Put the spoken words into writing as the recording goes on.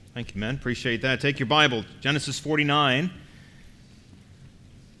Thank you, man. Appreciate that. Take your Bible, Genesis 49.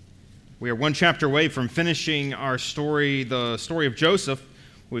 We are one chapter away from finishing our story, the story of Joseph.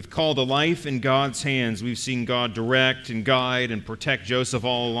 We've called a life in God's hands. We've seen God direct and guide and protect Joseph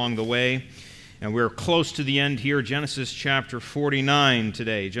all along the way. And we're close to the end here, Genesis chapter 49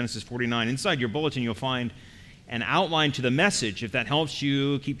 today. Genesis 49. Inside your bulletin, you'll find an outline to the message, if that helps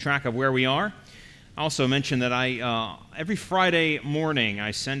you keep track of where we are. I also mentioned that every Friday morning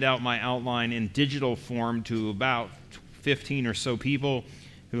I send out my outline in digital form to about 15 or so people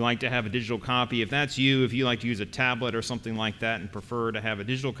who like to have a digital copy. If that's you, if you like to use a tablet or something like that and prefer to have a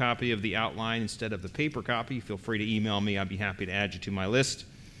digital copy of the outline instead of the paper copy, feel free to email me. I'd be happy to add you to my list.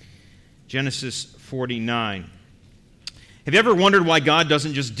 Genesis 49. Have you ever wondered why God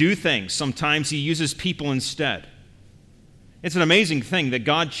doesn't just do things? Sometimes He uses people instead. It's an amazing thing that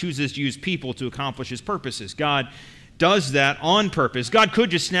God chooses to use people to accomplish His purposes. God does that on purpose. God could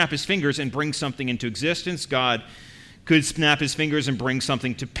just snap His fingers and bring something into existence. God could snap His fingers and bring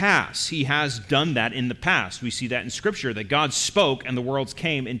something to pass. He has done that in the past. We see that in Scripture, that God spoke and the worlds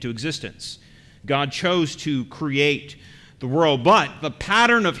came into existence. God chose to create the world. But the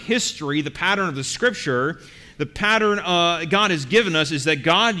pattern of history, the pattern of the Scripture, the pattern God has given us is that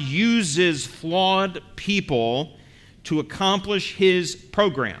God uses flawed people to accomplish His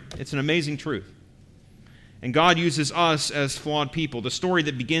program. It's an amazing truth. And God uses us as flawed people. The story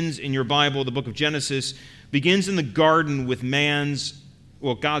that begins in your Bible, the book of Genesis, begins in the garden with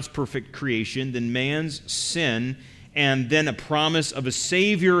God's perfect creation, then man's sin, and then a promise of a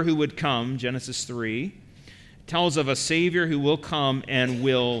Savior who would come. Genesis 3 tells of a Savior who will come and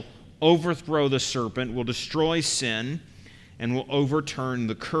will overthrow the serpent, will destroy sin, and will overturn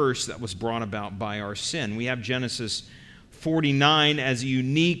the curse that was brought about by our sin. We have Genesis 49 as a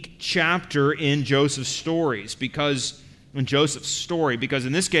unique chapter in Joseph's stories, because in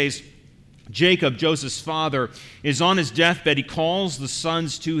this case, Jacob, Joseph's father, is on his deathbed. He calls the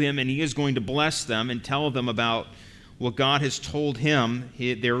sons to him, and he is going to bless them and tell them about what God has told him,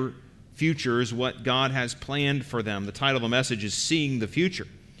 their futures, what God has planned for them. The title of the message is Seeing the Future.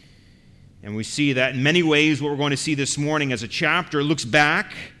 And we see that in many ways. What we're going to see this morning as a chapter looks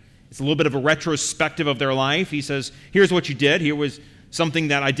back. It's a little bit of a retrospective of their life. He says, here's what you did. Here was something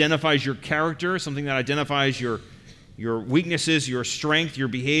that identifies your character, something that identifies your weaknesses, your strength, your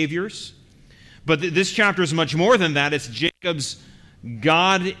behaviors. But this chapter is much more than that. It's Jacob's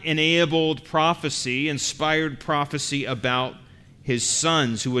God-enabled prophecy, inspired prophecy about his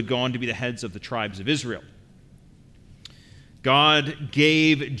sons who would go on to be the heads of the tribes of Israel. God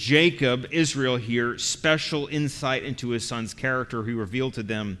gave Jacob, Israel here, special insight into his son's character. He revealed to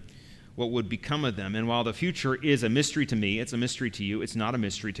them what would become of them. And while the future is a mystery to me, it's a mystery to you, it's not a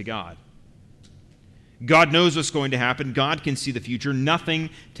mystery to God. God knows what's going to happen. God can see the future. Nothing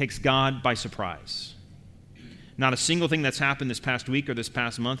takes God by surprise. Not a single thing that's happened this past week or this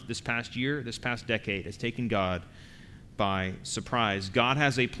past month, this past year, this past decade has taken God by surprise. God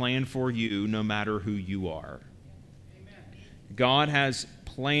has a plan for you no matter who you are. God has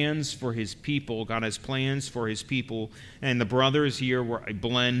plans for His people. God has plans for His people. And the brothers here were a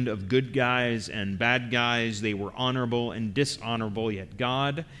blend of good guys and bad guys. They were honorable and dishonorable, yet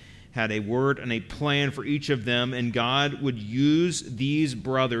God had a word and a plan for each of them, and God would use these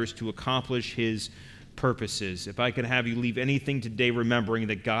brothers to accomplish His purposes. If I could have you leave anything today remembering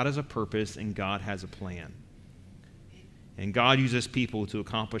that God has a purpose and God has a plan. And God uses people to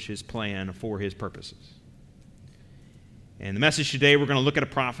accomplish His plan for His purposes. And the message today, we're going to look at a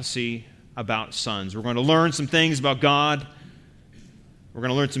prophecy about sons. We're going to learn some things about God. We're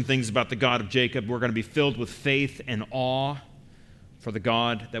going to learn some things about the God of Jacob. We're going to be filled with faith and awe for the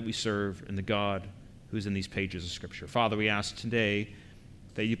God that we serve and the God who's in these pages of Scripture. Father, we ask today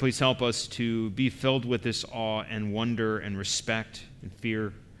that you please help us to be filled with this awe and wonder and respect and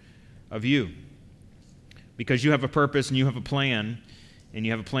fear of you. Because you have a purpose and you have a plan. And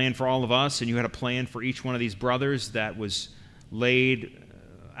you have a plan for all of us, and you had a plan for each one of these brothers that was laid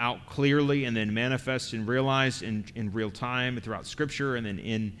out clearly and then manifest and realized in real time throughout Scripture and then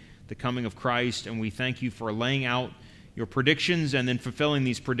in the coming of Christ. And we thank you for laying out your predictions and then fulfilling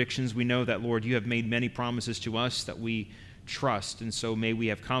these predictions. We know that, Lord, you have made many promises to us that we trust. And so may we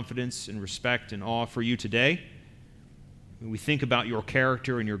have confidence and respect and awe for you today. May we think about your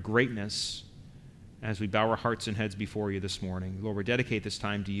character and your greatness as we bow our hearts and heads before you this morning. Lord, we dedicate this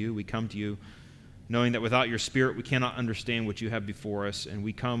time to you. We come to you knowing that without your Spirit we cannot understand what you have before us, and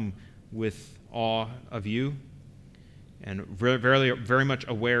we come with awe of you and very much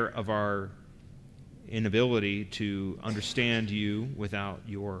aware of our inability to understand you without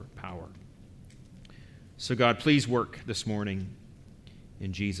your power. So God, please work this morning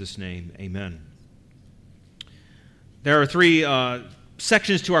In Jesus' name, amen. There are three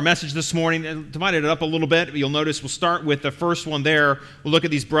sections to our message this morning. Divided it up a little bit. You'll notice we'll start with the first one there. We'll look at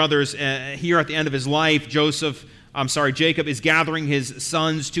these brothers here at the end of his life. Jacob is gathering his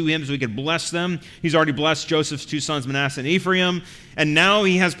sons to him so he could bless them. He's already blessed Joseph's two sons, Manasseh and Ephraim. And now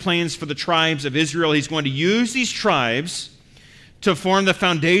he has plans for the tribes of Israel. He's going to use these tribes to form the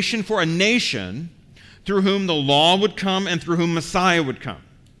foundation for a nation through whom the law would come and through whom Messiah would come.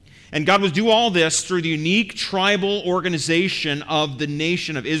 And God would do all this through the unique tribal organization of the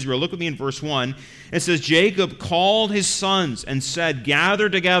nation of Israel. Look with me in verse 1. It says, Jacob called his sons and said, "Gather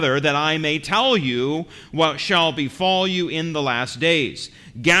together that I may tell you what shall befall you in the last days.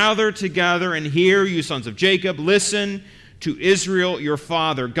 Gather together and hear, you sons of Jacob. Listen to Israel your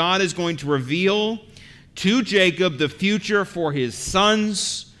father." God is going to reveal to Jacob the future for his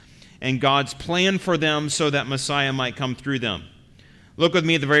sons and God's plan for them so that Messiah might come through them. Look with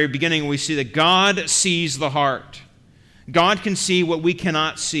me at the very beginning. We see that God sees the heart. God can see what we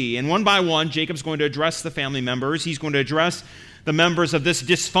cannot see. And one by one, Jacob's going to address the family members. He's going to address the members of this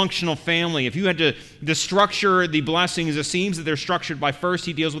dysfunctional family. If you had to structure the blessings, it seems that they're structured by first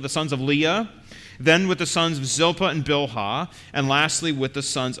he deals with the sons of Leah, then with the sons of Zilpah and Bilhah, and lastly with the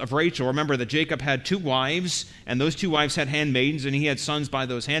sons of Rachel. Remember that Jacob had two wives, and those two wives had handmaidens, and he had sons by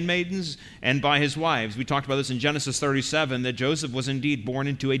those handmaidens and by his wives. We talked about this in Genesis 37, that Joseph was indeed born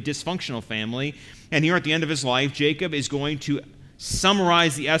into a dysfunctional family. And here at the end of his life, Jacob is going to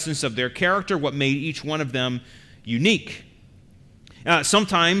summarize the essence of their character, what made each one of them unique.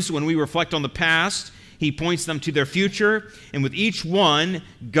 Sometimes when we reflect on the past, he points them to their future, and with each one,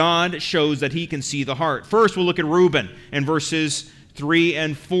 God shows that he can see the heart. First, we'll look at Reuben in verses 3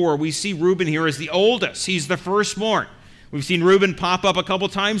 and 4. We see Reuben here as the oldest. He's the firstborn. We've seen Reuben pop up a couple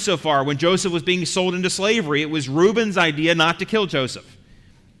times so far. When Joseph was being sold into slavery, it was Reuben's idea not to kill Joseph.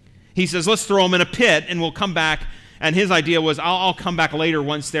 He says, let's throw him in a pit, and we'll come back. And his idea was, I'll come back later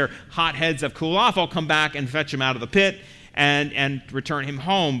once their hot heads have cooled off. I'll come back and fetch him out of the pit and return him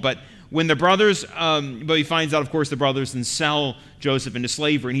home. But when the brothers, but he finds out, of course, the brothers then sell Joseph into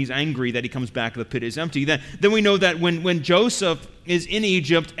slavery, and he's angry that he comes back, the pit is empty. Then we know that when Joseph is in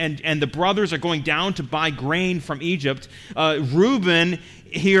Egypt and the brothers are going down to buy grain from Egypt, Reuben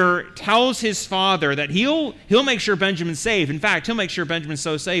here tells his father that he'll make sure Benjamin's safe. In fact, he'll make sure Benjamin's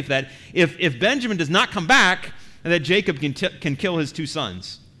so safe that if Benjamin does not come back, that Jacob can kill his two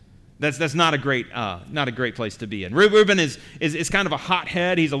sons. That's not a great place to be in. Reuben is kind of a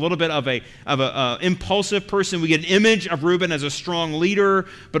hothead. He's a little bit of a impulsive person. We get an image of Reuben as a strong leader,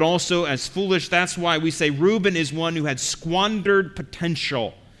 but also as foolish. That's why we say Reuben is one who had squandered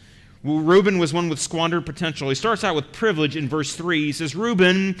potential. Reuben was one with squandered potential. He starts out with privilege in verse 3. He says,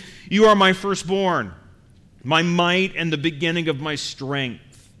 "Reuben, you are my firstborn, my might and the beginning of my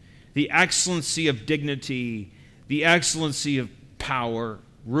strength, the excellency of dignity, the excellency of power."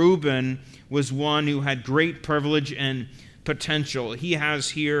 Reuben was one who had great privilege and potential. He has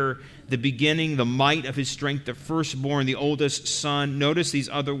here the beginning, the might of his strength, the firstborn, the oldest son. Notice these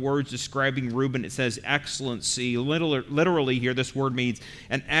other words describing Reuben. It says excellency. Literally here, this word means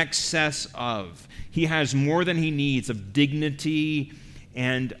an excess of. He has more than he needs of dignity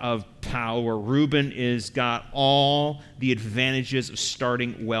and of power. Reuben is got all the advantages of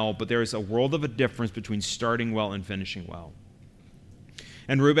starting well, but there is a world of a difference between starting well and finishing well.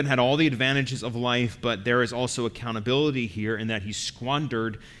 And Reuben had all the advantages of life, but there is also accountability here in that he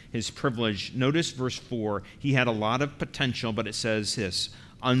squandered his privilege. Notice verse 4. He had a lot of potential, but it says this,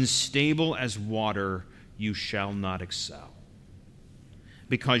 "Unstable as water, you shall not excel.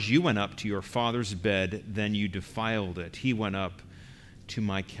 Because you went up to your father's bed, then you defiled it. He went up to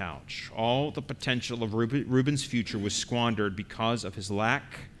my couch." All the potential of Reuben's future was squandered because of his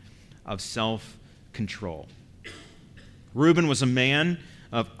lack of self-control. Reuben was a man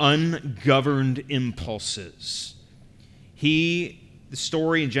of ungoverned impulses. The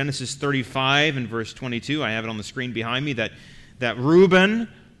story in Genesis 35 and verse 22, I have it on the screen behind me, that Reuben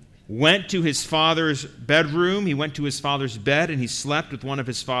went to his father's bedroom, he went to his father's bed, and he slept with one of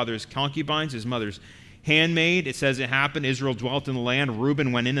his father's concubines, his mother's handmaid. It says it happened, Israel dwelt in the land.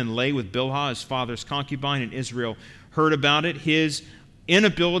 Reuben went in and lay with Bilhah, his father's concubine, and Israel heard about it. His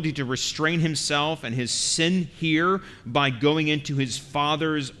inability to restrain himself and his sin here by going into his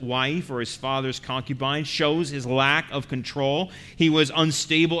father's wife or his father's concubine shows his lack of control. He was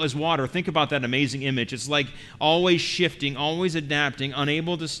unstable as water. Think about that amazing image. It's like always shifting, always adapting,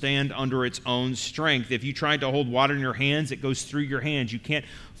 unable to stand under its own strength. If you tried to hold water in your hands, it goes through your hands. You can't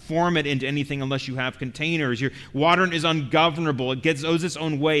form it into anything unless you have containers. Your water is ungovernable. It goes its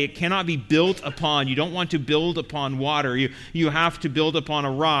own way. It cannot be built upon. You don't want to build upon water. You have to build upon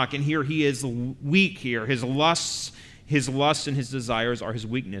a rock. And here he is weak here. His lusts and his desires are his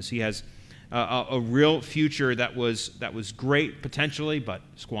weakness. He has a real future that was great potentially, but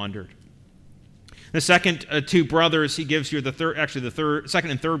squandered. The second two brothers he gives here,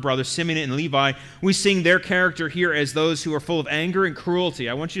 second and third brothers, Simeon and Levi, we see their character here as those who are full of anger and cruelty.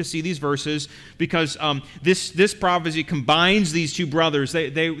 I want you to see these verses because this prophecy combines these two brothers.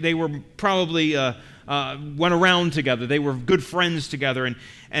 They were probably went around together. They were good friends together.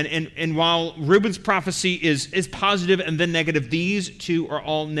 And while Reuben's prophecy is positive and then negative, these two are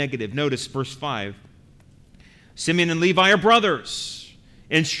all negative. Notice verse 5. Simeon and Levi are brothers.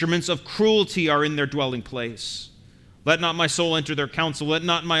 Instruments of cruelty are in their dwelling place. Let not my soul enter their council. Let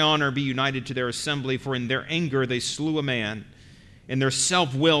not my honor be united to their assembly. For in their anger they slew a man. In their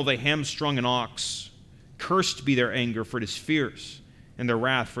self-will they hamstrung an ox. Cursed be their anger, for it is fierce, and their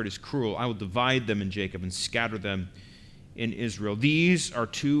wrath, for it is cruel. I will divide them in Jacob and scatter them in Israel. These are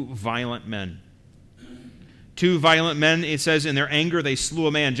two violent men. Two violent men, it says, in their anger they slew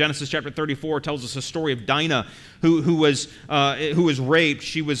a man. Genesis chapter 34 tells us a story of Dinah, who was raped.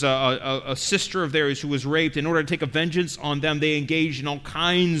 She was a sister of theirs who was raped. In order to take a vengeance on them, they engaged in all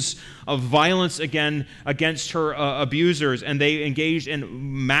kinds of violence against her abusers, and they engaged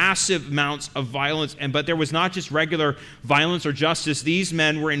in massive amounts of violence. But there was not just regular violence or justice. These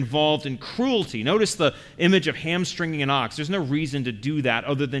men were involved in cruelty. Notice the image of hamstringing an ox. There's no reason to do that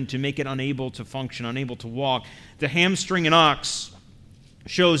other than to make it unable to function, unable to walk. To hamstring an ox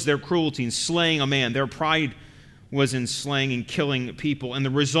shows their cruelty in slaying a man. Their pride was in slaying and killing people. And the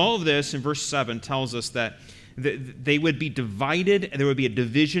result of this, in verse 7, tells us that they would be divided, and there would be a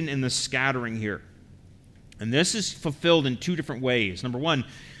division in the scattering here. And this is fulfilled in two different ways. Number one,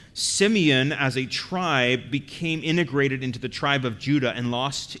 Simeon as a tribe became integrated into the tribe of Judah and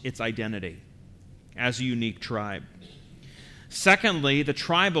lost its identity as a unique tribe. Secondly, the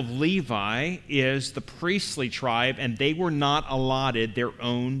tribe of Levi is the priestly tribe, and they were not allotted their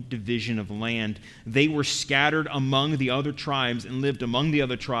own division of land. They were scattered among the other tribes and lived among the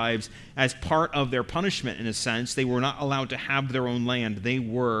other tribes as part of their punishment, in a sense. They were not allowed to have their own land. They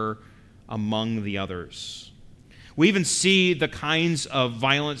were among the others. We even see the kinds of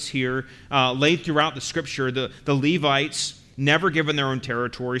violence here laid throughout the Scripture. The Levites never given their own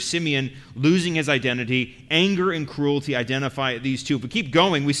territory. Simeon losing his identity. Anger and cruelty identify these two. If we keep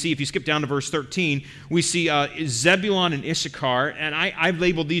going, we see, if you skip down to verse 13, we see Zebulun and Issachar, and I've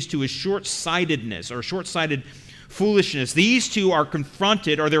labeled these two as short-sightedness or short-sighted foolishness. These two are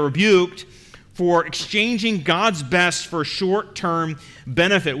confronted, or they're rebuked, for exchanging God's best for short-term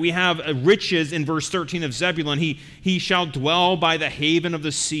benefit. We have riches in verse 13 of Zebulun. He shall dwell by the haven of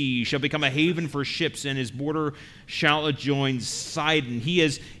the sea, shall become a haven for ships, and his border shall adjoin Sidon. He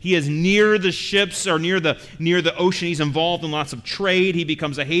is near the ships, or near the ocean. He's involved in lots of trade. He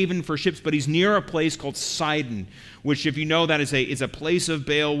becomes a haven for ships, but he's near a place called Sidon, which, if you know, that is a place of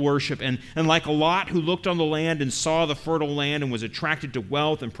Baal worship. And like Lot, who looked on the land and saw the fertile land and was attracted to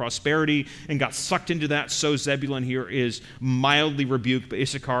wealth and prosperity and got sucked into that, so Zebulun here is mildly rebuked, but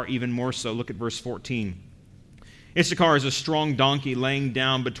Issachar even more so. Look at verse 14. Issachar is a strong donkey laying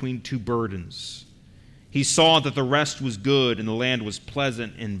down between two burdens. He saw that the rest was good and the land was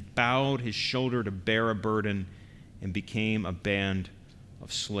pleasant, and bowed his shoulder to bear a burden, and became a band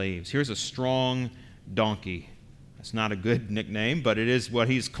of slaves. Here's a strong donkey. That's not a good nickname, but it is what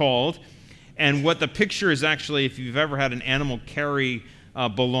he's called. And what the picture is actually, if you've ever had an animal carry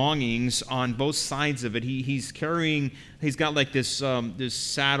belongings on both sides of it, he's got like this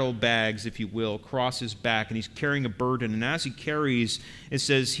saddle bags, if you will, across his back, and he's carrying a burden. And as he carries, it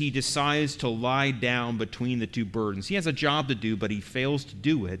says he decides to lie down between the two burdens. He has a job to do, but he fails to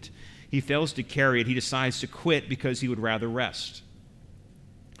do it. He fails to carry it. He decides to quit because he would rather rest.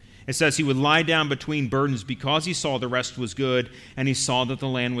 It says he would lie down between burdens because he saw the rest was good, and he saw that the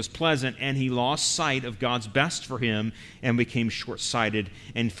land was pleasant, and he lost sight of God's best for him and became short-sighted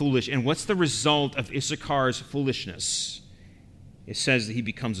and foolish. And what's the result of Issachar's foolishness? It says that he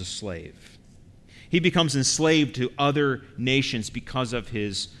becomes a slave. He becomes enslaved to other nations because of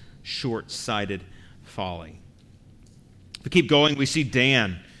his short-sighted folly. If we keep going, we see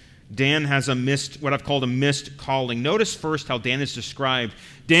Dan. Dan has what I've called a missed calling. Notice first how Dan is described.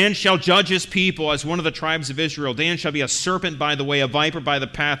 Dan shall judge his people as one of the tribes of Israel. Dan shall be a serpent by the way, a viper by the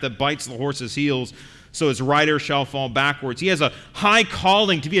path that bites the horse's heels. so his rider shall fall backwards. He has a high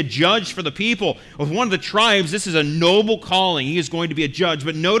calling to be a judge for the people. With one of the tribes, this is a noble calling. He is going to be a judge.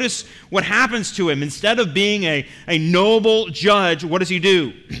 But notice what happens to him. Instead of being a noble judge, what does he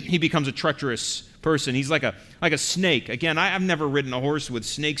do? He becomes a treacherous person. He's like a snake. Again, I've never ridden a horse with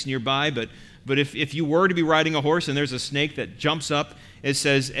snakes nearby, but if you were to be riding a horse and there's a snake that jumps up, it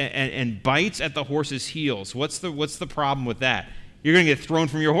says, and bites at the horse's heels, what's the problem with that? You're going to get thrown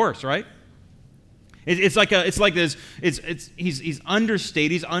from your horse, right? He's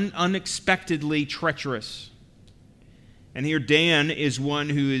understated. He's unexpectedly treacherous. And here Dan is one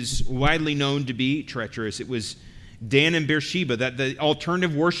who is widely known to be treacherous. It was Dan and Beersheba that the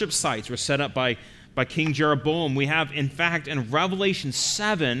alternative worship sites were set up by King Jeroboam. We have, in fact, in Revelation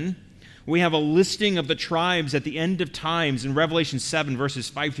 7, we have a listing of the tribes at the end of times in Revelation 7, verses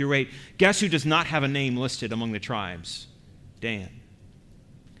 5 through 8. Guess who does not have a name listed among the tribes? Dan.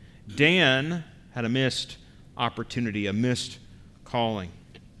 Dan had a missed opportunity, a missed calling.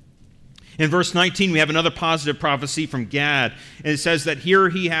 In verse 19, we have another positive prophecy from Gad. And it says that here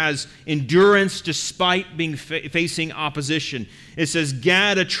he has endurance despite being facing opposition. It says,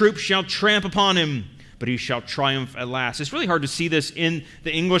 Gad, a troop shall tramp upon him, but he shall triumph at last. It's really hard to see this in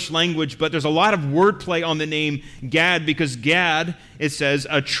the English language, but there's a lot of wordplay on the name Gad, because Gad, it says,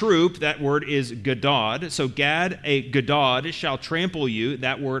 a troop, that word is gadad. So Gad, a gadad, shall trample you.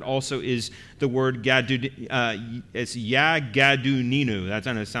 That word also is the word gadu, it's yagaduninu. That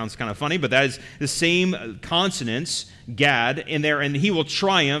I know sounds kind of funny, but that is the same consonants, Gad, in there, and he will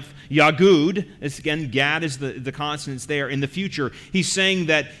triumph. Yagud, it's again, Gad is the consonants there in the future. He's saying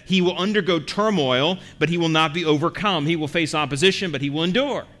that he will undergo turmoil, but he will not be overcome. He will face opposition, but he will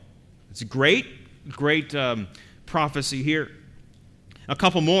endure. It's a great prophecy here. A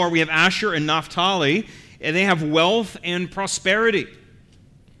couple more. We have Asher and Naphtali, and they have wealth and prosperity.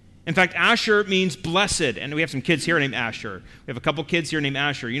 In fact, Asher means blessed, and we have some kids here named Asher. We have a couple kids here named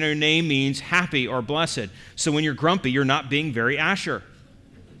Asher. You know, your name means happy or blessed. So when you're grumpy, you're not being very Asher.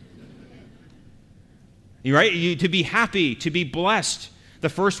 Right? To be happy, to be blessed. The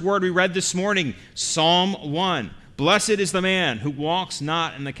first word we read this morning, Psalm 1. Blessed is the man who walks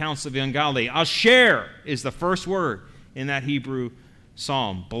not in the counsel of the ungodly. Asher is the first word in that Hebrew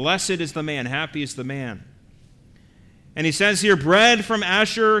psalm. Blessed is the man, happy is the man. And he says here, bread from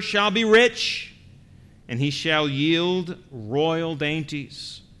Asher shall be rich, and he shall yield royal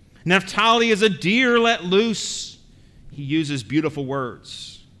dainties. Naphtali is a deer let loose. He uses beautiful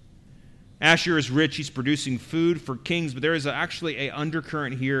words. Asher is rich. He's producing food for kings, but there is actually an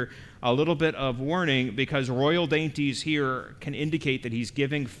undercurrent here, a little bit of warning, because royal dainties here can indicate that he's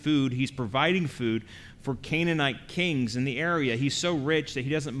giving food, he's providing food for Canaanite kings in the area. He's so rich that he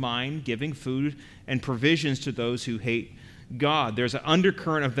doesn't mind giving food and provisions to those who hate God. There's an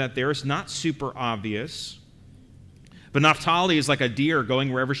undercurrent of that there. It's not super obvious. But Naphtali is like a deer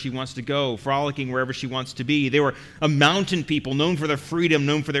going wherever she wants to go, frolicking wherever she wants to be. They were a mountain people, known for their freedom,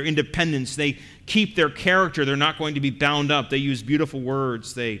 known for their independence. They keep their character. They're not going to be bound up. They use beautiful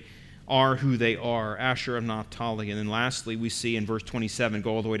words. They are who they are, Asher and Naphtali. And then lastly, we see in verse 27,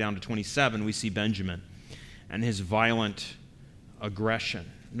 go all the way down to 27, we see Benjamin and his violent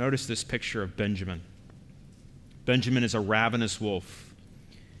aggression. Notice this picture of Benjamin. Benjamin is a ravenous wolf.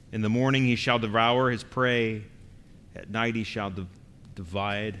 In the morning he shall devour his prey. At night he shall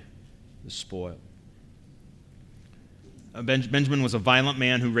divide the spoil. Benjamin was a violent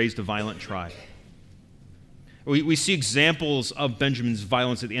man who raised a violent tribe. We see examples of Benjamin's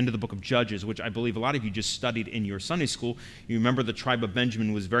violence at the end of the book of Judges, which I believe a lot of you just studied in your Sunday school. You remember the tribe of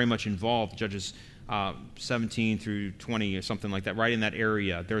Benjamin was very much involved, Judges 17 through 20 or something like that, right in that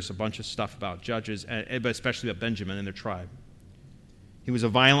area. There's a bunch of stuff about Judges, but especially about Benjamin and their tribe. He was a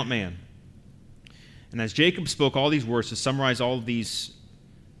violent man. And as Jacob spoke all these words to summarize all of these,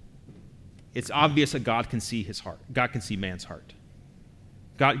 it's obvious that God can see his heart. God can see man's heart.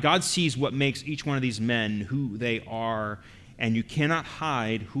 God sees what makes each one of these men who they are, and you cannot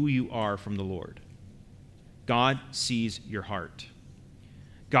hide who you are from the Lord. God sees your heart.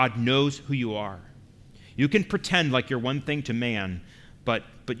 God knows who you are. You can pretend like you're one thing to man, but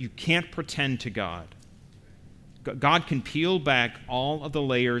you can't pretend to God. God can peel back all of the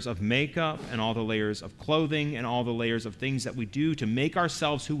layers of makeup and all the layers of clothing and all the layers of things that we do to make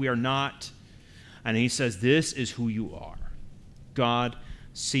ourselves who we are not. And he says, this is who you are. God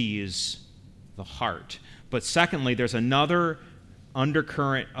sees the heart. But secondly, there's another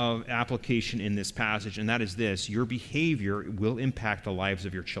undercurrent of application in this passage, and that is this: your behavior will impact the lives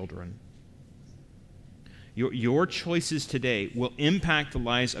of your children. Your choices today will impact the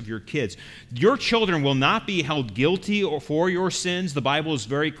lives of your kids. Your children will not be held guilty for your sins. The Bible is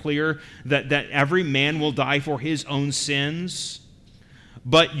very clear that every man will die for his own sins.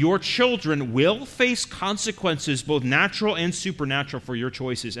 But your children will face consequences, both natural and supernatural, for your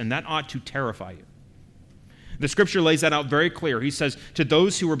choices, and that ought to terrify you. The Scripture lays that out very clear. He says, to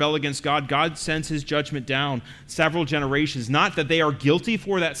those who rebel against God, God sends his judgment down several generations. Not that they are guilty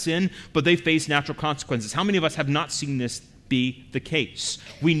for that sin, but they face natural consequences. How many of us have not seen this be the case?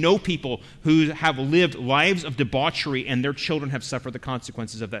 We know people who have lived lives of debauchery, and their children have suffered the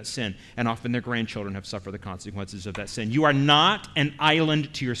consequences of that sin, and often their grandchildren have suffered the consequences of that sin. You are not an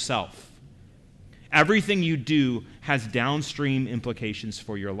island to yourself. Everything you do has downstream implications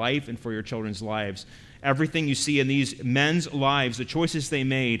for your life and for your children's lives. Everything you see in these men's lives, the choices they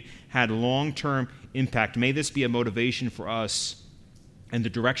made, had long-term impact. May this be a motivation for us and the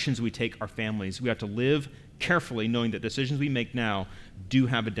directions we take our families. We have to live carefully, knowing that decisions we make now do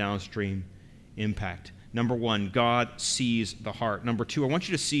have a downstream impact. Number one, God sees the heart. Number two, I want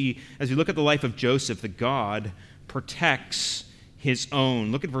you to see, as we look at the life of Joseph, that God protects his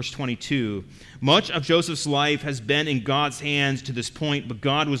own. Look at verse 22. Much of Joseph's life has been in God's hands to this point, but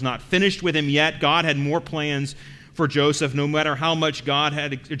God was not finished with him yet. God had more plans for Joseph. No matter how much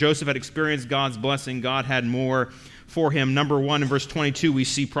Joseph had experienced God's blessing, God had more for him. Number one, in verse 22, we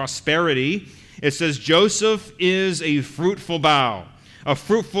see prosperity. It says, Joseph is a fruitful bough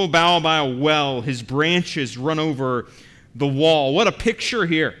by a well. His branches run over the wall. What a picture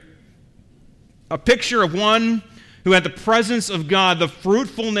here. A picture of one who had the presence of God, the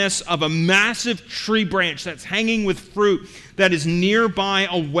fruitfulness of a massive tree branch that's hanging with fruit, that is nearby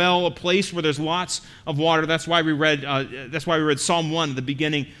a well, a place where there's lots of water. That's why we read Psalm 1 at the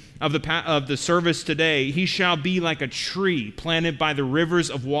beginning of the service today. He shall be like a tree planted by the rivers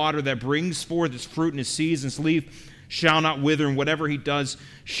of water that brings forth its fruit in its season. Its leaf shall not wither, and whatever he does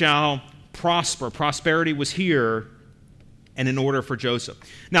shall prosper. Prosperity was here and in order for Joseph.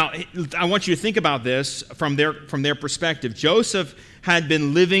 Now, I want you to think about this from their perspective. Joseph had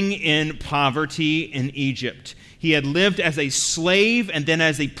been living in poverty in Egypt. He had lived as a slave and then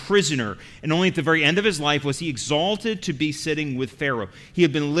as a prisoner, and only at the very end of his life was he exalted to be sitting with Pharaoh. He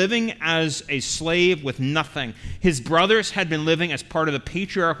had been living as a slave with nothing. His brothers had been living as part of the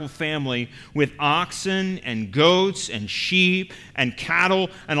patriarchal family with oxen and goats and sheep and cattle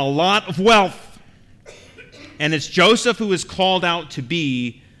and a lot of wealth. And it's Joseph who is called out to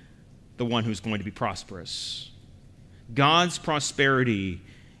be the one who's going to be prosperous. God's prosperity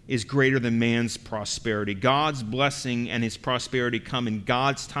is greater than man's prosperity. God's blessing and his prosperity come in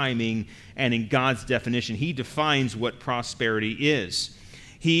God's timing and in God's definition. He defines what prosperity is.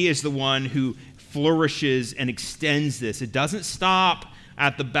 He is the one who flourishes and extends this. It doesn't stop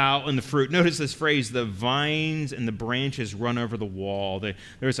at the bough and the fruit. Notice this phrase, the vines and the branches run over the wall.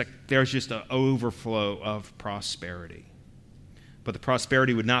 There's just an overflow of prosperity. But the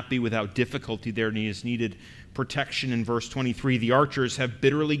prosperity would not be without difficulty. There is needed protection. In verse 23, the archers have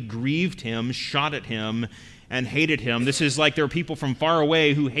bitterly grieved him, shot at him, and hated him. This is like there are people from far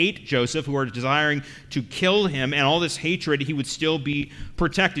away who hate Joseph, who are desiring to kill him, and all this hatred, he would still be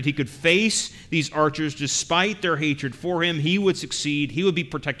protected. He could face these archers despite their hatred for him. He would succeed. He would be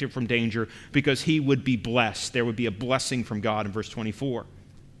protected from danger because he would be blessed. There would be a blessing from God in verse 24.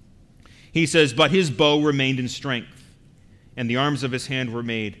 He says, but his bow remained in strength, and the arms of his hand were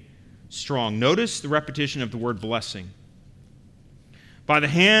made strong. Notice the repetition of the word blessing. By the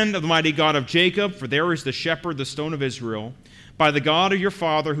hand of the mighty God of Jacob, for there is the shepherd, the stone of Israel. By the God of your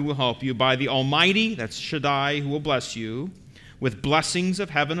father who will help you. By the Almighty, that's Shaddai, who will bless you, with blessings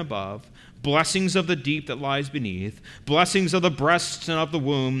of heaven above, blessings of the deep that lies beneath, blessings of the breasts and of the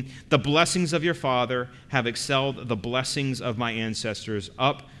womb. The blessings of your father have excelled the blessings of my ancestors.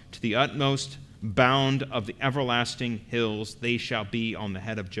 Up to the utmost bound of the everlasting hills, they shall be on the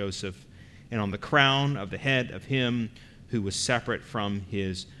head of Joseph, and on the crown of the head of him who was separate from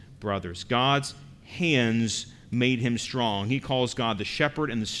his brothers. God's hands made him strong. He calls God the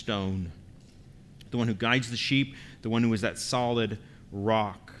shepherd and the stone, the one who guides the sheep, the one who is that solid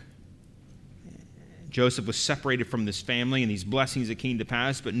rock. Joseph was separated from this family and these blessings that came to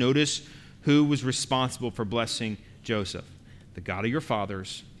pass, but notice who was responsible for blessing Joseph. The God of your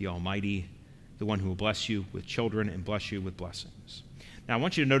fathers, the Almighty, the one who will bless you with children and bless you with blessings. Now, I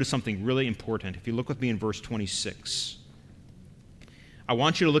want you to notice something really important. If you look with me in verse 26, I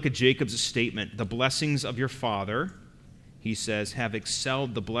want you to look at Jacob's statement. The blessings of your father, he says, have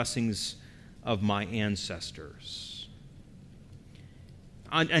excelled the blessings of my ancestors.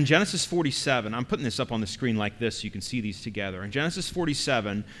 In Genesis 47, I'm putting this up on the screen like this so you can see these together. In Genesis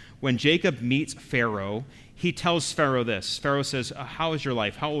 47, when Jacob meets Pharaoh, he tells Pharaoh this. Pharaoh says, how is your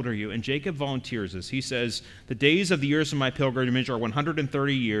life? How old are you? And Jacob volunteers this. He says, the days of the years of my pilgrimage are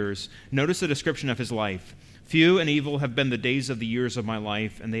 130 years. Notice the description of his life. Few and evil have been the days of the years of my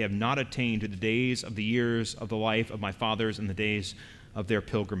life, and they have not attained to the days of the years of the life of my fathers and the days of their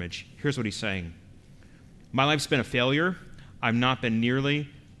pilgrimage. Here's what he's saying. My life's been a failure. I've not been nearly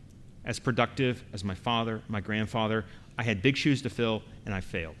as productive as my father, my grandfather. I had big shoes to fill, and I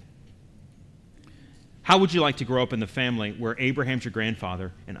failed. How would you like to grow up in the family where Abraham's your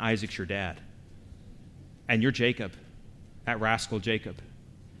grandfather and Isaac's your dad? And you're Jacob, that rascal Jacob.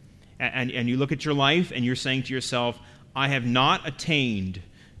 And you look at your life and you're saying to yourself, I have not attained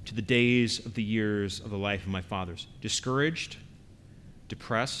to the days of the years of the life of my fathers. Discouraged,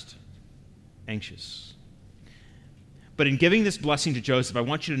 depressed, anxious. But in giving this blessing to Joseph, I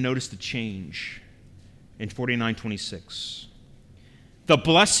want you to notice the change in 49:26. The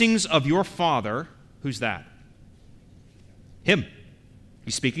blessings of your father, who's that? Him.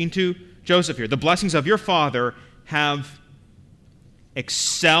 He's speaking to Joseph here. The blessings of your father have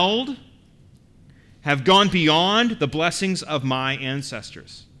excelled, have gone beyond the blessings of my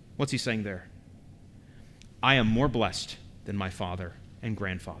ancestors. What's he saying there? I am more blessed than my father and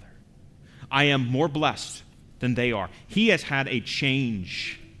grandfather. I am more blessed than they are. He has had a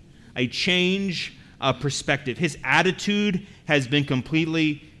change of perspective. His attitude has been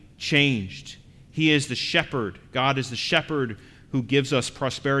completely changed. He is the shepherd. God is the shepherd who gives us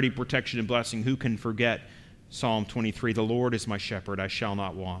prosperity, protection, and blessing. Who can forget Psalm 23? The Lord is my shepherd, I shall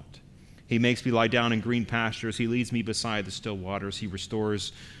not want. He makes me lie down in green pastures. He leads me beside the still waters. He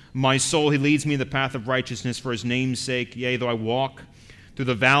restores my soul. He leads me in the path of righteousness for his name's sake. Yea, though I walk through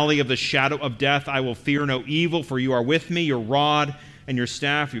the valley of the shadow of death, I will fear no evil, for you are with me. Your rod and your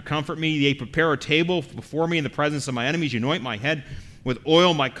staff, you comfort me. Yea, prepare a table before me in the presence of my enemies. You anoint my head with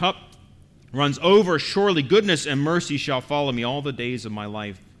oil. My cup runs over. Surely goodness and mercy shall follow me all the days of my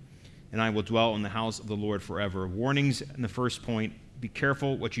life, and I will dwell in the house of the Lord forever. Warnings in the first point. Be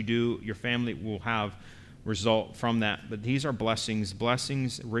careful what you do. Your family will have result from that. But these are blessings.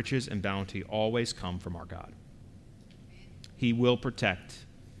 Blessings, riches, and bounty always come from our God. He will protect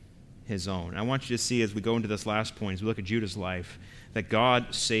his own. I want you to see as we go into this last point, as we look at Judah's life, that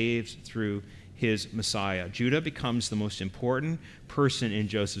God saves through his Messiah. Judah becomes the most important person in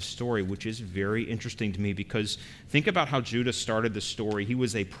Joseph's story, which is very interesting to me because think about how Judah started the story. He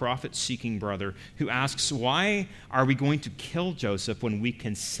was a prophet-seeking brother who asks, why are we going to kill Joseph when we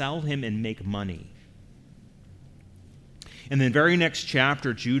can sell him and make money? In the very next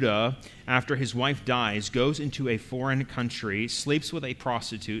chapter, Judah, after his wife dies, goes into a foreign country, sleeps with a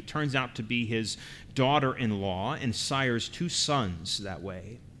prostitute, turns out to be his daughter-in-law, and sires 2 sons that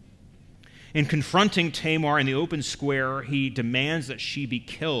way. In confronting Tamar in the open square, he demands that she be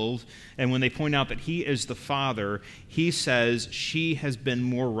killed, and when they point out that he is the father, he says, she has been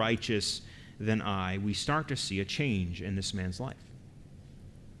more righteous than I. We start to see a change in this man's life.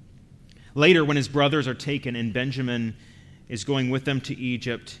 Later, when his brothers are taken and Benjamin is going with them to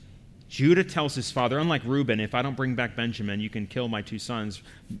Egypt, Judah tells his father, unlike Reuben, if I don't bring back Benjamin, you can kill my 2 sons.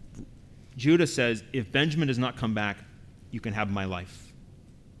 Judah says, if Benjamin does not come back, you can have my life.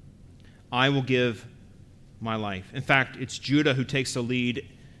 I will give my life. In fact, it's Judah who takes the lead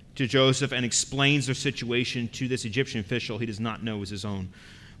to Joseph and explains their situation to this Egyptian official he does not know is his own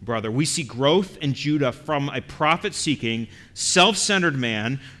brother. We see growth in Judah from a prophet-seeking, self-centered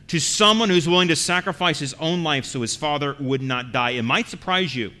man to someone who's willing to sacrifice his own life so his father would not die. It might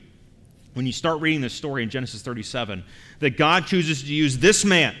surprise you when you start reading this story in Genesis 37 that God chooses to use this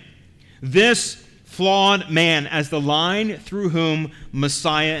man, this flawed man, as the line through whom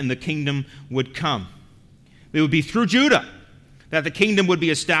Messiah and the kingdom would come. It would be through Judah that the kingdom would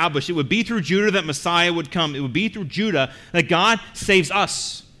be established. It would be through Judah that Messiah would come. It would be through Judah that God saves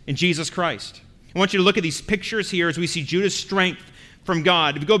us in Jesus Christ. I want you to look at these pictures here as we see Judah's strength from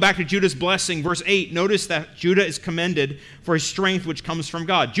God. If we go back to Judah's blessing, verse 8, notice that Judah is commended for his strength which comes from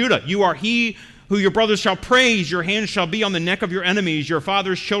God. Judah, you are he who your brothers shall praise. Your hand shall be on the neck of your enemies. Your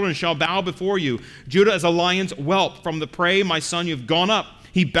father's children shall bow before you. Judah is a lion's whelp from the prey. My son, you have gone up.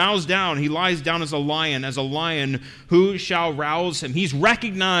 He bows down. He lies down as a lion who shall rouse him. He's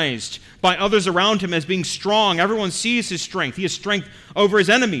recognized by others around him as being strong. Everyone sees his strength. He has strength over his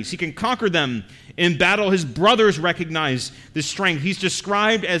enemies. He can conquer them in battle. His brothers recognize this strength. He's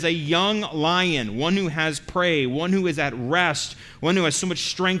described as a young lion, one who has prey, one who is at rest, one who has so much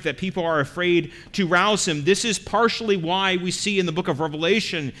strength that people are afraid to rouse him. This is partially why we see in the book of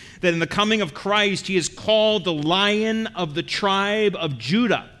Revelation that in the coming of Christ, he is called the Lion of the tribe of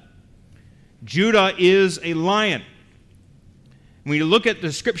Judah. Judah is a lion. When you look at the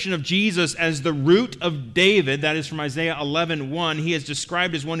description of Jesus as the root of David, that is from Isaiah 11:1, he is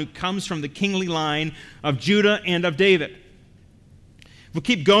described as one who comes from the kingly line of Judah and of David. If we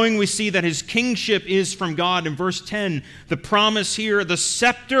keep going, we see that his kingship is from God. In verse 10, the promise here, the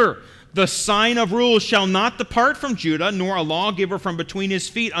scepter, the sign of rule shall not depart from Judah, nor a lawgiver from between his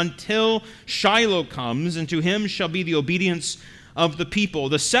feet until Shiloh comes, and to him shall be the obedience of the people.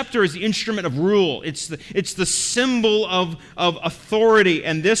 The scepter is the instrument of rule. It's the symbol of authority,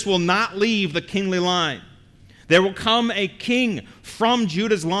 and this will not leave the kingly line. There will come a king from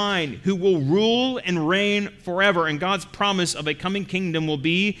Judah's line who will rule and reign forever, and God's promise of a coming kingdom will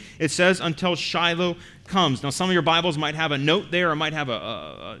be, it says, until Shiloh comes. Now, some of your Bibles might have a note there or might have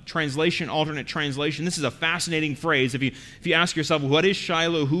a translation, alternate translation. This is a fascinating phrase. If you ask yourself, what is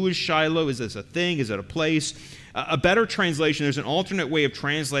Shiloh? Who is Shiloh? Is this a thing? Is it a place? A better translation, there's an alternate way of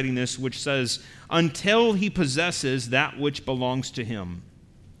translating this, which says, until he possesses that which belongs to him.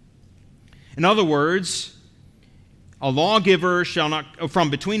 In other words, a lawgiver shall not from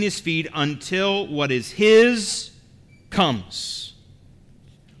between his feet until what is his comes.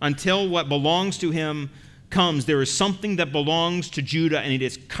 Until what belongs to him comes. There is something that belongs to Judah, and it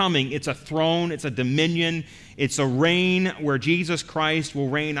is coming. It's a throne, it's a dominion, it's a reign where Jesus Christ will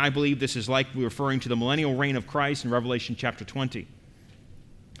reign. I believe this is likely referring to the millennial reign of Christ in Revelation chapter 20.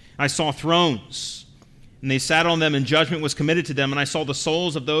 I saw thrones, and they sat on them, and judgment was committed to them. And I saw the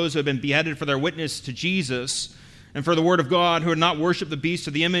souls of those who had been beheaded for their witness to Jesus and for the word of God, who had not worshipped the beast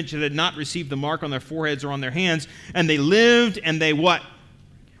or the image, and had not received the mark on their foreheads or on their hands. And they lived, and they what?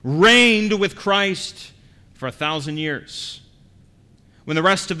 Reigned with Christ for 1,000 years. When the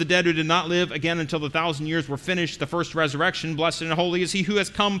rest of the dead who did not live again until the 1,000 years were finished, the first resurrection, blessed and holy is he who has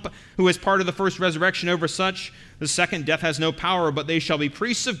come, who is part of the first resurrection. Over such, the second death has no power, but they shall be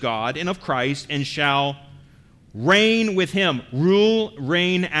priests of God and of Christ, and shall reign with him. Rule,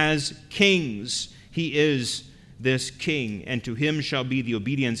 reign as kings. He is this king, and to him shall be the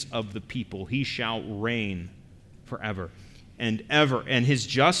obedience of the people. He shall reign forever and ever, and his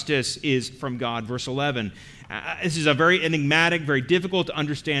justice is from God. Verse 11. This is a very enigmatic, very difficult to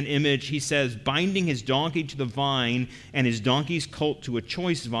understand image. He says, binding his donkey to the vine and his donkey's colt to a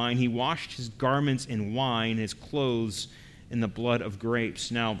choice vine, he washed his garments in wine, his clothes in the blood of grapes.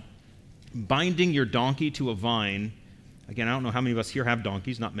 Now, binding your donkey to a vine, again, I don't know how many of us here have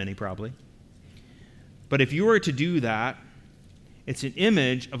donkeys, not many probably. But if you were to do that, it's an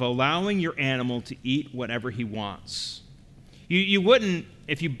image of allowing your animal to eat whatever he wants. You wouldn't,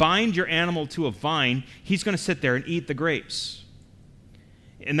 if you bind your animal to a vine, he's going to sit there and eat the grapes.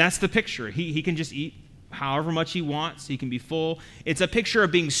 And that's the picture. He can just eat however much he wants. He can be full. It's a picture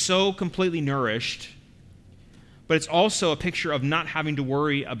of being so completely nourished, but it's also a picture of not having to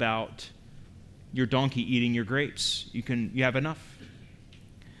worry about your donkey eating your grapes. You have enough.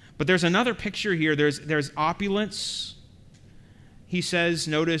 But there's another picture here. There's opulence. He says,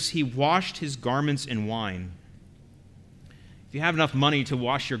 notice, he washed his garments in wine. If you have enough money to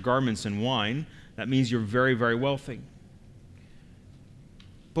wash your garments in wine, that means you're very, very wealthy.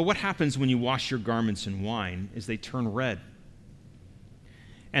 But what happens when you wash your garments in wine is they turn red.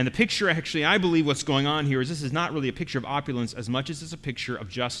 And the picture, actually, I believe what's going on here is this is not really a picture of opulence as much as it's a picture of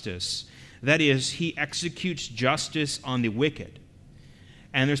justice. That is, he executes justice on the wicked.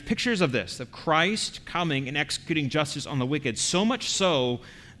 And there's pictures of this, of Christ coming and executing justice on the wicked, so much so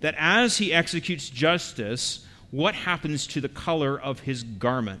that as he executes justice, what happens to the color of his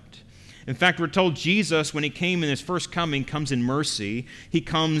garment? In fact, we're told Jesus, when he came in his first coming, comes in mercy. He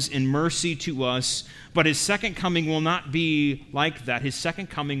comes in mercy to us, but his second coming will not be like that. His second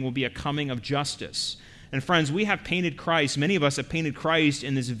coming will be a coming of justice. And friends, we have painted Christ, many of us have painted Christ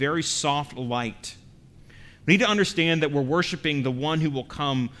in this very soft light. We need to understand that we're worshiping the one who will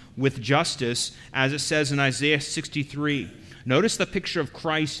come with justice, as it says in Isaiah 63. Notice the picture of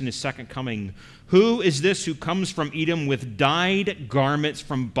Christ in his second coming. Who is this who comes from Edom with dyed garments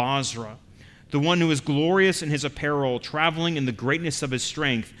from Bozrah? The one who is glorious in his apparel, traveling in the greatness of his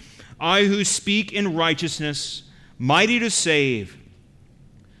strength. I who speak in righteousness, mighty to save.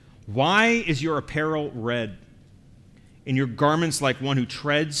 Why is your apparel red, and your garments like one who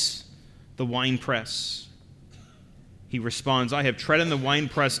treads the winepress? He responds, I have trodden the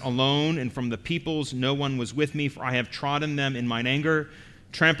winepress alone, and from the peoples no one was with me, for I have trodden them in mine anger,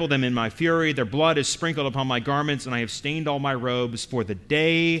 trampled them in my fury. Their blood is sprinkled upon my garments, and I have stained all my robes. For the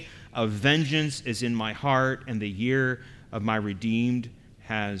day of vengeance is in my heart, and the year of my redeemed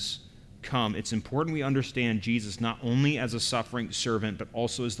has come. It's important we understand Jesus not only as a suffering servant, but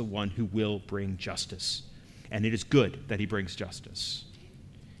also as the one who will bring justice. And it is good that he brings justice.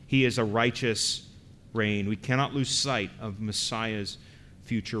 He is a righteous reign. We cannot lose sight of Messiah's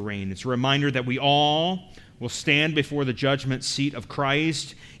future reign. It's a reminder that we all will stand before the judgment seat of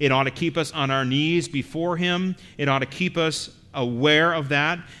Christ. It ought to keep us on our knees before him. It ought to keep us aware of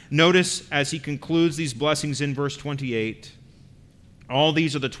that. Notice as he concludes these blessings in verse 28, all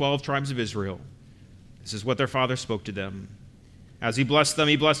these are the 12 tribes of Israel. This is what their father spoke to them. As he blessed them,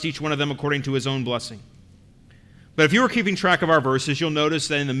 he blessed each one of them according to his own blessing. But if you were keeping track of our verses, you'll notice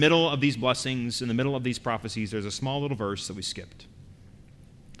that in the middle of these blessings, in the middle of these prophecies, there's a small little verse that we skipped.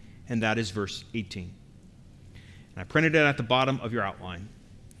 And that is verse 18. And I printed it at the bottom of your outline,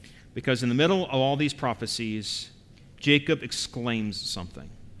 because in the middle of all these prophecies, Jacob exclaims something.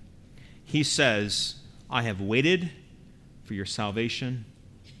 He says, I have waited for your salvation,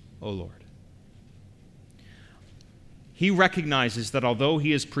 O Lord. He recognizes that although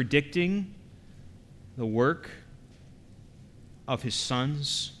he is predicting the work of his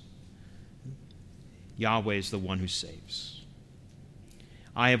sons, Yahweh is the one who saves.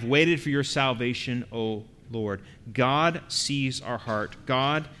 I have waited for your salvation, O Lord. God sees our heart.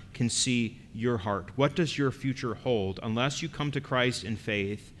 God can see your heart. What does your future hold? Unless you come to Christ in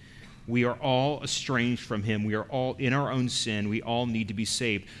faith, we are all estranged from him. We are all in our own sin. We all need to be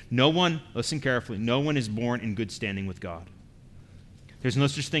saved. No one, listen carefully, no one is born in good standing with God. There's no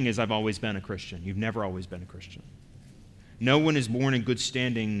such thing as I've always been a Christian. You've never always been a Christian. No one is born in good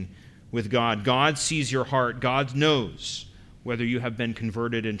standing with God. God sees your heart. God knows whether you have been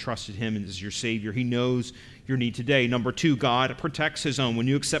converted and trusted him as your Savior. He knows your need today. Number two, God protects his own. When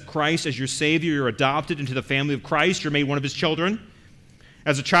you accept Christ as your Savior, you're adopted into the family of Christ. You're made one of his children.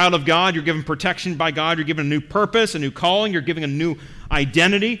 As a child of God, you're given protection by God. You're given a new purpose, a new calling. You're given a new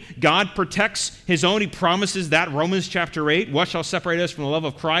identity. God protects his own. He promises that. Romans chapter 8, what shall separate us from the love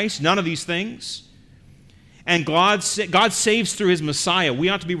of Christ? None of these things. And God saves through his Messiah. We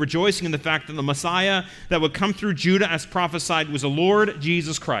ought to be rejoicing in the fact that the Messiah that would come through Judah as prophesied was the Lord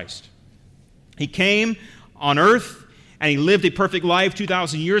Jesus Christ. He came on earth and he lived a perfect life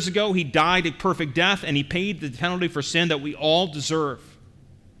 2,000 years ago. He died a perfect death and he paid the penalty for sin that we all deserve.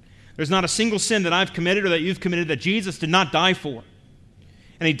 There's not a single sin that I've committed or that you've committed that Jesus did not die for.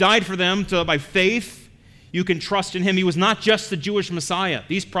 And he died for them so by faith you can trust in him. He was not just the Jewish Messiah.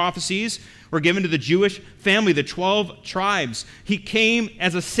 These prophecies were given to the Jewish family, the 12 tribes. He came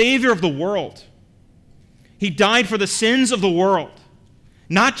as a Savior of the world. He died for the sins of the world.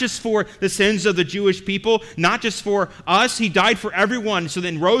 Not just for the sins of the Jewish people, not just for us. He died for everyone, so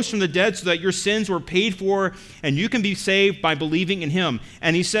then rose from the dead so that your sins were paid for and you can be saved by believing in him.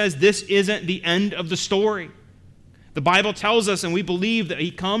 And he says this isn't the end of the story. The Bible tells us, and we believe, that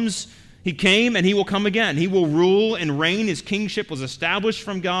he came and he will come again. He will rule and reign. His kingship was established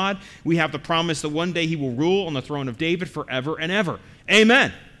from God. We have the promise that one day he will rule on the throne of David forever and ever.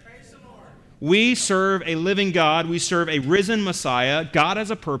 Amen. We serve a living God. We serve a risen Messiah. God has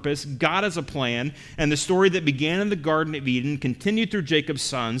a purpose. God has a plan. And the story that began in the Garden of Eden continued through Jacob's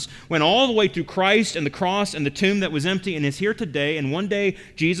sons, went all the way through Christ and the cross and the tomb that was empty and is here today. And one day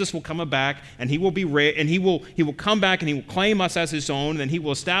Jesus will come back and he will come back and he will claim us as his own. And then he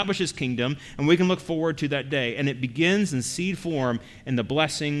will establish his kingdom. And we can look forward to that day. And it begins in seed form in the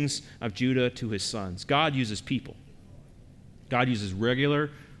blessings of Judah to his sons. God uses people. God uses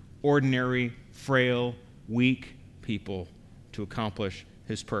regular, ordinary, frail, weak people to accomplish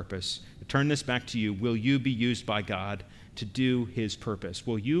his purpose. To turn this back to you, will you be used by God to do his purpose?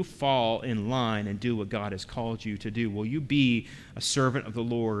 Will you fall in line and do what God has called you to do? Will you be a servant of the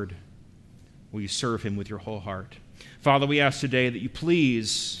Lord? Will you serve him with your whole heart? Father, we ask today that you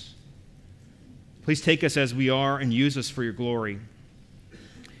please take us as we are and use us for your glory.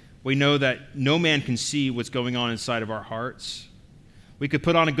 We know that no man can see what's going on inside of our hearts. We could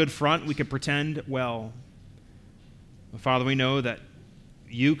put on a good front. We could pretend well. But Father, we know that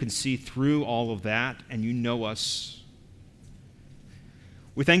you can see through all of that, and you know us.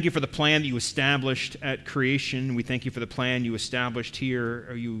 We thank you for the plan that you established at creation. We thank you for the plan you established here,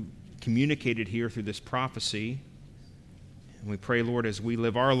 or you communicated here through this prophecy. And we pray, Lord, as we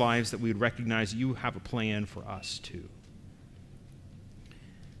live our lives, that we would recognize you have a plan for us too.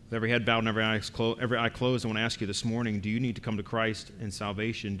 With every head bowed and every eye closed, I want to ask you this morning, do you need to come to Christ in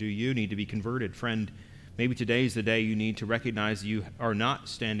salvation? Do you need to be converted? Friend, Maybe today is the day you need to recognize that you are not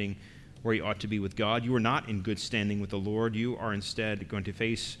standing where you ought to be with God. You are not in good standing with the Lord. You are instead going to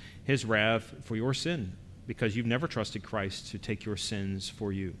face his wrath for your sin because you've never trusted Christ to take your sins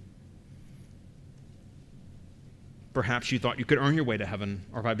for you. Perhaps you thought you could earn your way to heaven,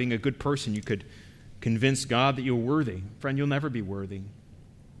 or by being a good person you could convince God that you're worthy. Friend, you'll never be worthy.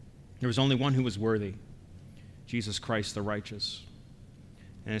 There was only one who was worthy, Jesus Christ the righteous.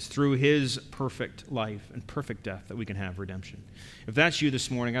 And it's through his perfect life and perfect death that we can have redemption. If that's you this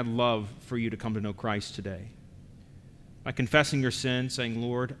morning, I'd love for you to come to know Christ today. By confessing your sin, saying,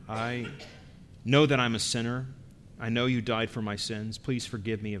 Lord, I know that I'm a sinner. I know you died for my sins. Please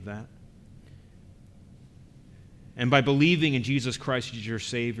forgive me of that. And by believing in Jesus Christ as your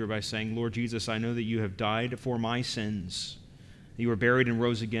Savior, by saying, Lord Jesus, I know that you have died for my sins. You were buried and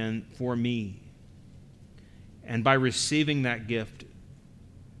rose again for me. And by receiving that gift,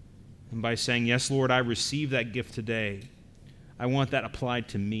 and by saying, yes, Lord, I receive that gift today, I want that applied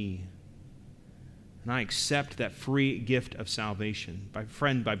to me. And I accept that free gift of salvation.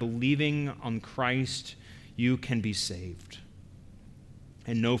 By believing on Christ, you can be saved.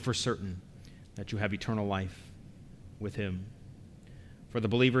 And know for certain that you have eternal life with him. For the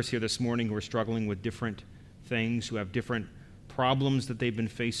believers here this morning who are struggling with different things, who have different problems that they've been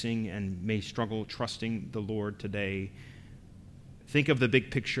facing and may struggle trusting the Lord today, think of the big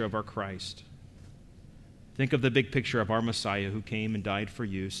picture of our Christ. Think of the big picture of our Messiah who came and died for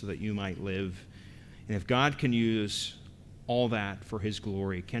you so that you might live. And if God can use all that for his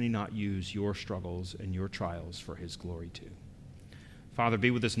glory, can he not use your struggles and your trials for his glory too? Father,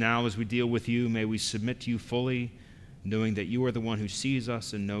 be with us now as we deal with you. May we submit to you fully, knowing that you are the one who sees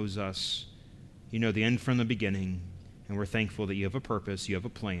us and knows us. You know the end from the beginning, and we're thankful that you have a purpose, you have a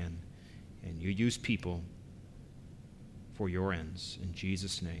plan, and you use people for your ends. In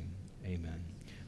Jesus' name, amen.